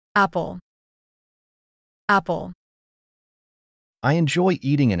apple, apple, I enjoy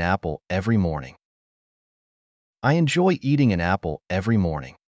eating an apple every morning. I enjoy eating an apple every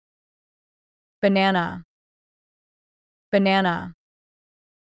morning. banana, banana,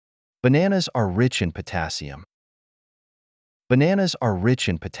 Bananas are rich in potassium. Bananas are rich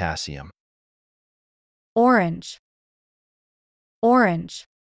in potassium. orange, orange,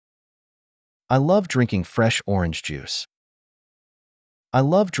 I love drinking fresh orange juice. I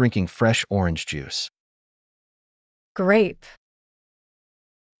love drinking fresh orange juice. grape,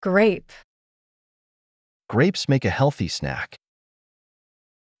 grape, Grapes make a healthy snack.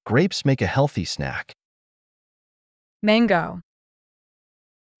 Grapes make a healthy snack. mango,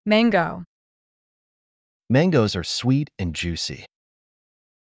 mango, Mangoes are sweet and juicy.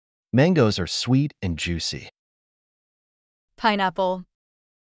 Mangoes are sweet and juicy. pineapple,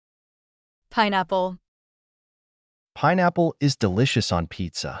 pineapple, Pineapple is delicious on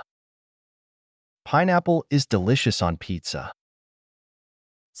pizza. Pineapple is delicious on pizza.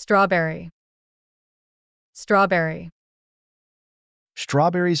 strawberry, strawberry,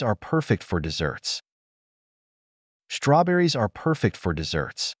 Strawberries are perfect for desserts. Strawberries are perfect for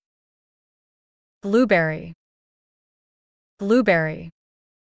desserts. blueberry, blueberry,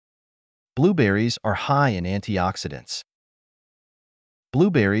 Blueberries are high in antioxidants.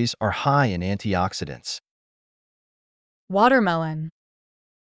 Blueberries are high in antioxidants. watermelon,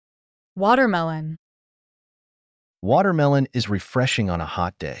 watermelon, Watermelon is refreshing on a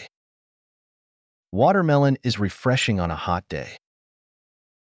hot day. Watermelon is refreshing on a hot day.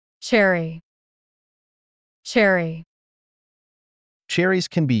 cherry, cherry, Cherries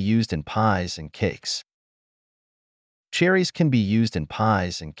can be used in pies and cakes. Cherries can be used in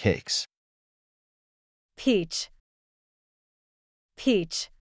pies and cakes. peach, peach,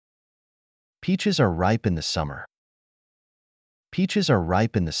 Peaches are ripe in the summer. Peaches are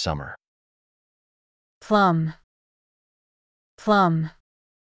ripe in the summer. plum, plum,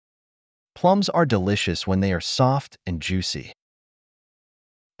 Plums are delicious when they are soft and juicy.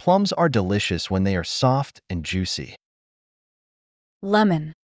 Plums are delicious when they are soft and juicy.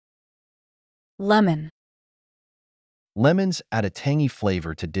 lemon, lemon, Lemons add a tangy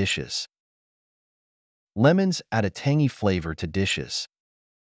flavor to dishes. Lemons add a tangy flavor to dishes.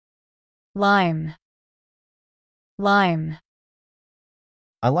 lime, lime,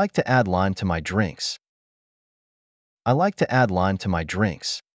 I like to add lime to my drinks. I like to add lime to my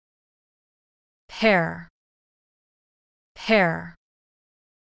drinks. pear, pear,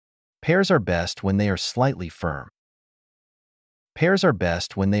 Pears are best when they are slightly firm. Pears are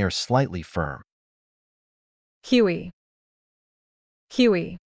best when they are slightly firm. kiwi,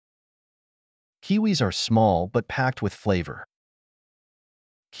 kiwi, Kiwis are small but packed with flavor.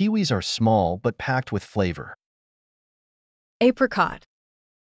 Kiwis are small but packed with flavor. apricot,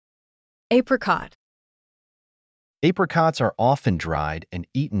 apricot, Apricots are often dried and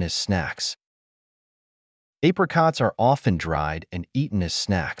eaten as snacks. Apricots are often dried and eaten as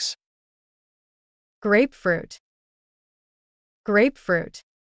snacks. grapefruit, grapefruit,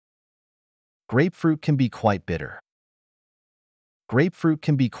 Grapefruit can be quite bitter. Grapefruit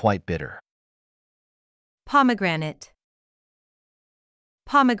can be quite bitter. pomegranate,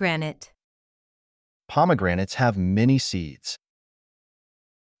 pomegranate, Pomegranates have many seeds.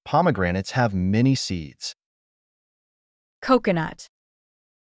 Pomegranates have many seeds. coconut,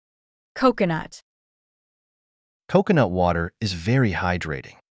 coconut, Coconut water is very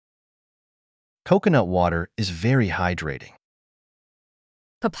hydrating. Coconut water is very hydrating.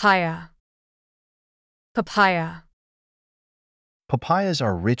 papaya, papaya, Papayas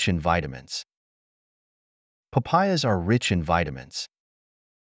are rich in vitamins. Papayas are rich in vitamins.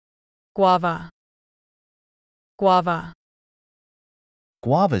 guava, guava,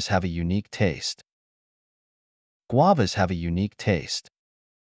 Guavas have a unique taste. Guavas have a unique taste.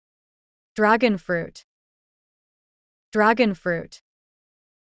 dragon fruit, dragon fruit,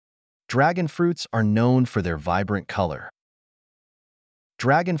 Dragon fruits are known for their vibrant color.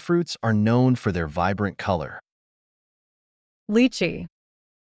 Dragon fruits are known for their vibrant color. lychee,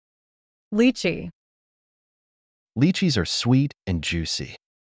 lychee, Lychees are sweet and juicy.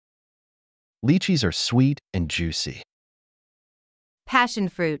 Lychees are sweet and juicy. passion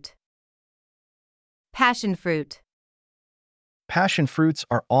fruit, passion fruit, Passion fruits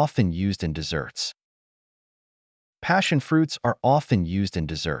are often used in desserts. Passion fruits are often used in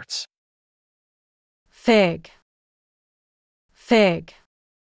desserts. fig, fig,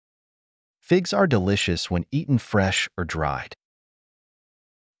 Figs are delicious when eaten fresh or dried.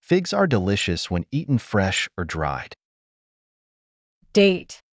 Figs are delicious when eaten fresh or dried.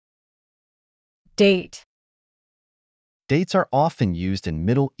 date, date, Dates are often used in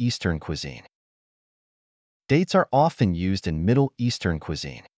Middle Eastern cuisine. Dates are often used in Middle Eastern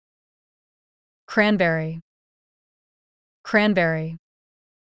cuisine. Cranberry. Cranberry.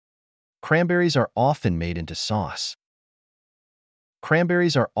 Cranberries are often made into sauce.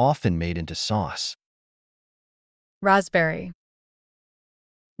 Cranberries are often made into sauce. Raspberry.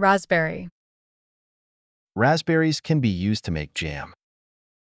 Raspberry. Raspberries can be used to make jam.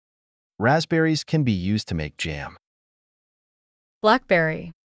 Raspberries can be used to make jam.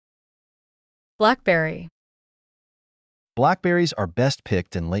 Blackberry. Blackberry. Blackberries are best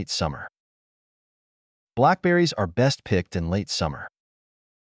picked in late summer. Blackberries are best picked in late summer.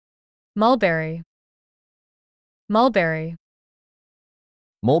 Mulberry. Mulberry.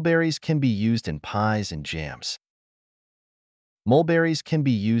 Mulberries can be used in pies and jams. Mulberries can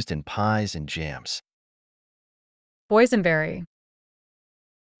be used in pies and jams. Boysenberry.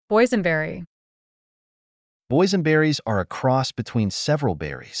 Boysenberry. Boysenberries are a cross between several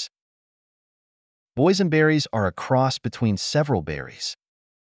berries. Boysenberries are a cross between several berries.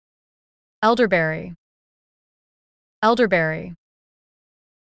 Elderberry. Elderberry.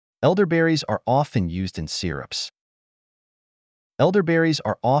 Elderberries are often used in syrups. Elderberries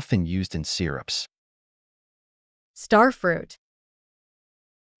are often used in syrups. Starfruit.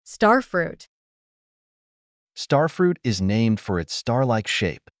 Starfruit. Starfruit is named for its star-like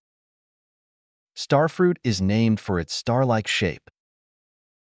shape. Starfruit is named for its star-like shape.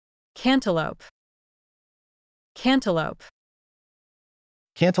 Cantaloupe. Cantaloupe.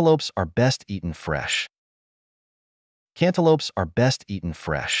 Cantaloupes are best eaten fresh. Cantaloupes are best eaten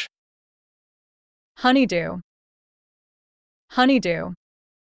fresh. Honeydew. Honeydew.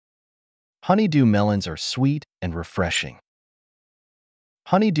 Honeydew melons are sweet and refreshing.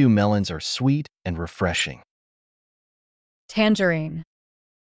 Honeydew melons are sweet and refreshing. Tangerine.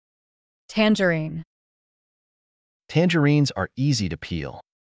 Tangerine. Tangerines are easy to peel.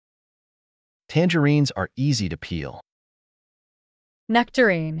 Tangerines are easy to peel.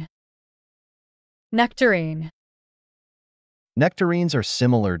 Nectarine. Nectarine. Nectarines are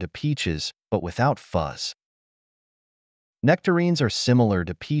similar to peaches, but without fuzz. Nectarines are similar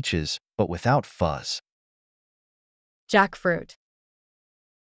to peaches, but without fuzz. Jackfruit.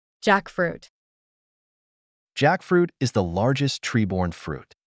 Jackfruit. Jackfruit is the largest tree-borne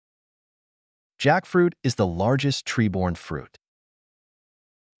fruit. Jackfruit is the largest tree-borne fruit.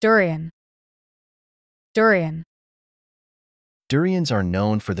 Durian. Durian. Durians are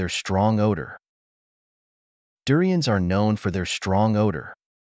known for their strong odor. Durians are known for their strong odor.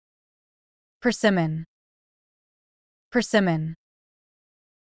 Persimmon. Persimmon.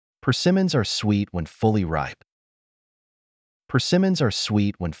 Persimmons are sweet when fully ripe. Persimmons are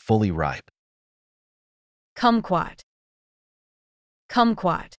sweet when fully ripe. Kumquat.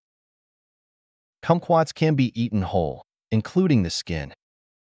 Kumquat. Kumquats can be eaten whole, including the skin.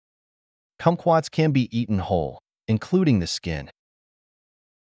 Kumquats can be eaten whole, including the skin.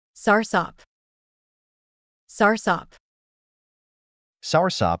 Soursop. Soursop.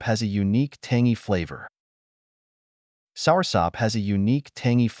 Soursop has a unique tangy flavor. Soursop has a unique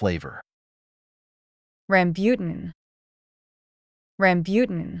tangy flavor. Rambutan.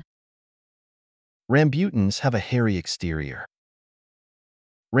 Rambutan. Rambutans have a hairy exterior.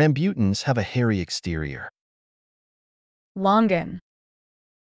 Rambutans have a hairy exterior. Longan.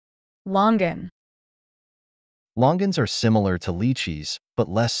 Longan. Longans are similar to lychees, but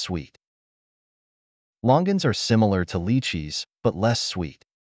less sweet. Longans are similar to lychees, but less sweet.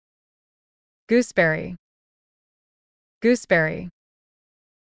 Gooseberry. Gooseberry.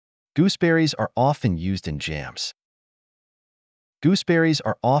 Gooseberries are often used in jams. Gooseberries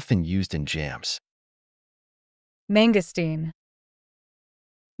are often used in jams. Mangosteen.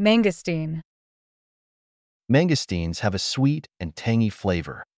 Mangosteen. Mangosteens have a sweet and tangy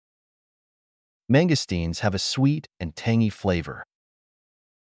flavor. Mangosteens have a sweet and tangy flavor.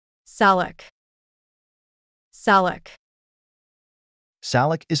 Salic. Salic.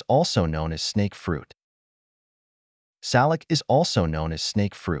 Salic is also known as snake fruit. Salic is also known as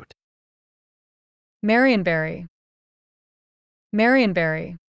snake fruit. Marionberry.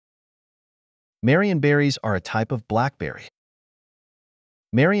 Marionberry. Marionberries are a type of blackberry.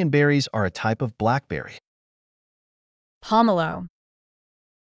 Marionberries are a type of blackberry. Pomelo.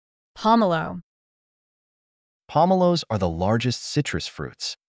 Pomelo. Pomelos are the largest citrus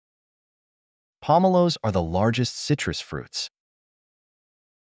fruits. Pomelos are the largest citrus fruits.